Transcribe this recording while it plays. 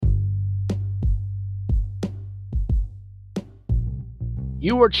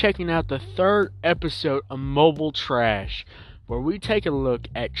You are checking out the third episode of Mobile Trash, where we take a look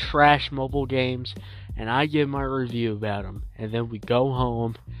at trash mobile games and I give my review about them, and then we go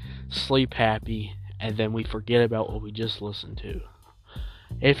home, sleep happy, and then we forget about what we just listened to.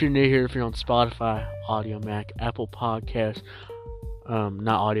 If you're new here, if you're on Spotify, Audio Mac, Apple Podcasts,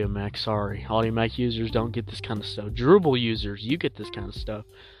 not Audio Mac, sorry. Audio Mac users don't get this kind of stuff. Drupal users, you get this kind of stuff.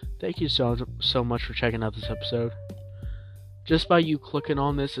 Thank you so much for checking out this episode. Just by you clicking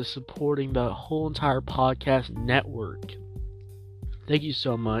on this is supporting the whole entire podcast network. Thank you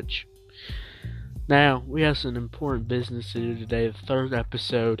so much. Now, we have some important business to do today, the third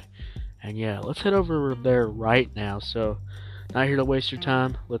episode. And yeah, let's head over there right now. So, not here to waste your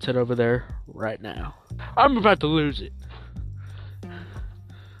time. Let's head over there right now. I'm about to lose it.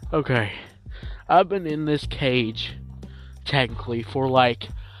 Okay, I've been in this cage, technically, for like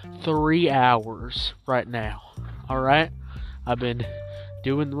 3 hours right now, alright? I've been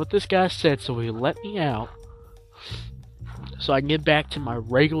doing what this guy said, so he let me out, so I can get back to my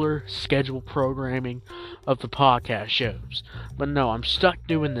regular scheduled programming of the podcast shows. But no, I'm stuck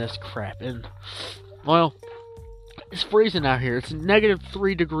doing this crap, and, well, it's freezing out here. It's negative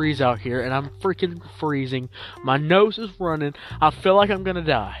 3 degrees out here, and I'm freaking freezing. My nose is running. I feel like I'm gonna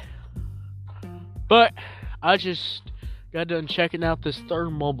die. But I just got done checking out this third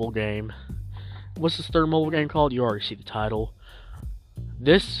mobile game. What's this third mobile game called? You already see the title.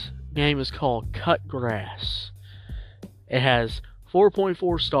 This game is called Cut Grass. It has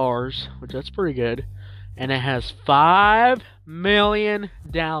 4.4 stars, which that's pretty good, and it has 5 million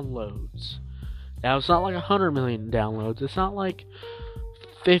downloads. Now, it's not like 100 million downloads. It's not like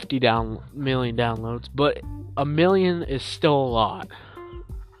 50 million downloads. But a million is still a lot.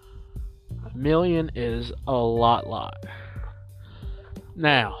 A million is a lot.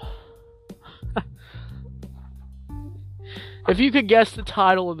 Now, if you could guess the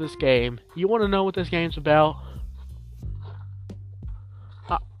title of this game, you want to know what this game's about?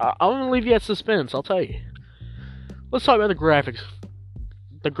 I'm going to leave you at suspense, I'll tell you. Let's talk about the graphics.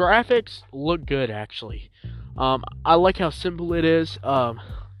 The graphics look good, actually. I like how simple it is. But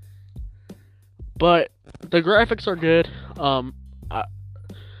the graphics are good. I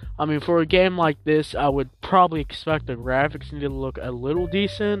mean, for a game like this, I would probably expect the graphics need to look a little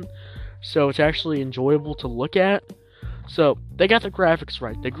decent, so it's actually enjoyable to look at. So they got the graphics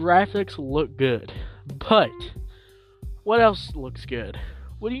right. The graphics look good. But what else looks good?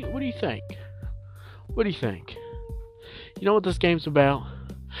 What do you think? What do you think? You know what this game's about?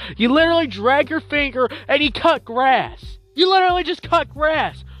 You literally drag your finger and you cut grass. You literally just cut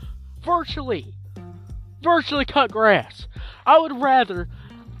grass. Virtually cut grass. I would rather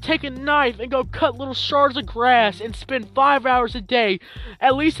take a knife and go cut little shards of grass and spend 5 hours a day.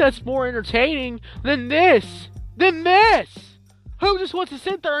 At least that's more entertaining than this. Who just wants to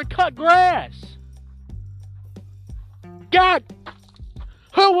sit there and cut grass? God,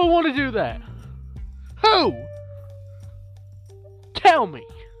 who would want to do that? Who? Tell me.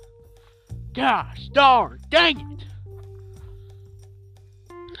 Gosh darn, dang it.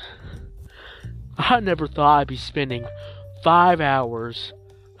 I never thought I'd be spending 5 hours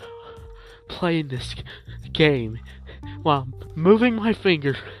playing this game while moving my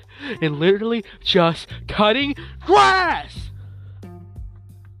finger and literally just cutting grass.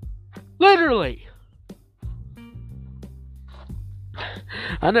 Literally.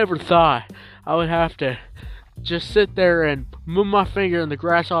 I never thought I would have to just sit there and move my finger and the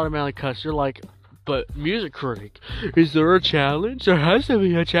grass automatically cuts. You're like, but Music Critic, is there a challenge? There has to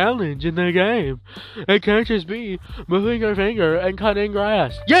be a challenge in the game. It can't just be moving your finger and cutting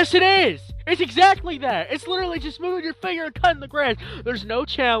grass. Yes, it is! It's exactly that. It's literally just moving your finger and cutting the grass. There's no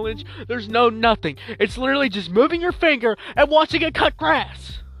challenge. There's no nothing. It's literally just moving your finger and watching it cut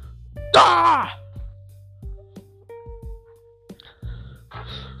grass. Ah!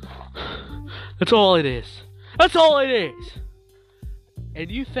 That's all it is. That's all it is.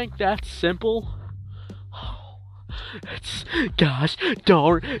 And you think that's simple? Oh, it's gosh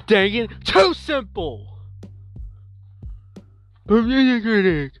darn dang it too simple. But Music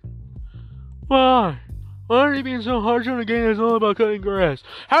Critic, why? Why are you being so harsh on a game that's all about cutting grass?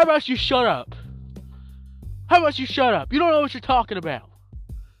 How about you shut up? How about you shut up? You don't know what you're talking about.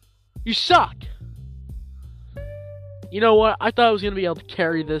 You suck. You know what? I thought I was going to be able to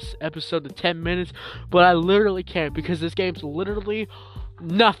carry this episode to 10 minutes, but I literally can't because this game's literally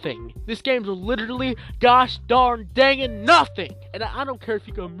nothing. This game's literally, gosh darn dang it, nothing. And I don't care if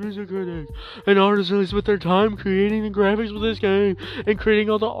you go Music Critic and artisans with their time creating the graphics for this game and creating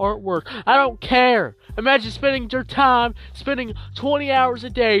all the artwork. I don't care. Imagine spending your time, spending 20 hours a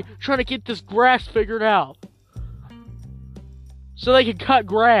day trying to get this grass figured out. so they can cut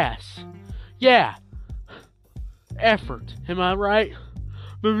grass. Yeah. Effort. Am I right?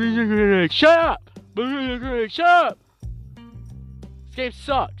 Shut up! Shut up! This game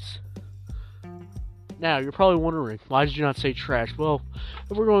sucks. Now, you're probably wondering, why did you not say trash? Well,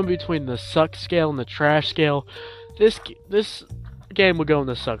 if we're going between the suck scale and the trash scale, this game will go in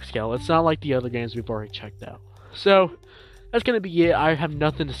the suck scale. It's not like the other games we've already checked out. So, that's going to be it. I have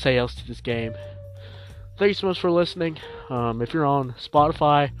nothing to say else to this game. Thank you so much for listening. If you're on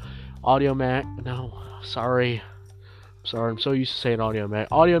Spotify, Audio Mac, no, sorry, I'm so used to saying Audio Mac.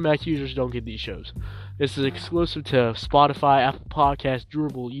 Audio Mac users don't get these shows. This is exclusive to Spotify, Apple Podcasts,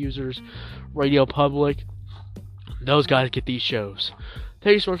 Durable users, Radio Public. Those guys get these shows.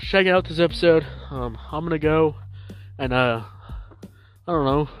 Thank you so much for checking out this episode. I'm gonna go and I don't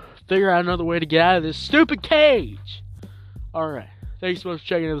know, figure out another way to get out of this stupid cage. Alright. Thank you so much for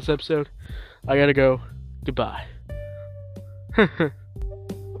checking out this episode. I gotta go. Goodbye.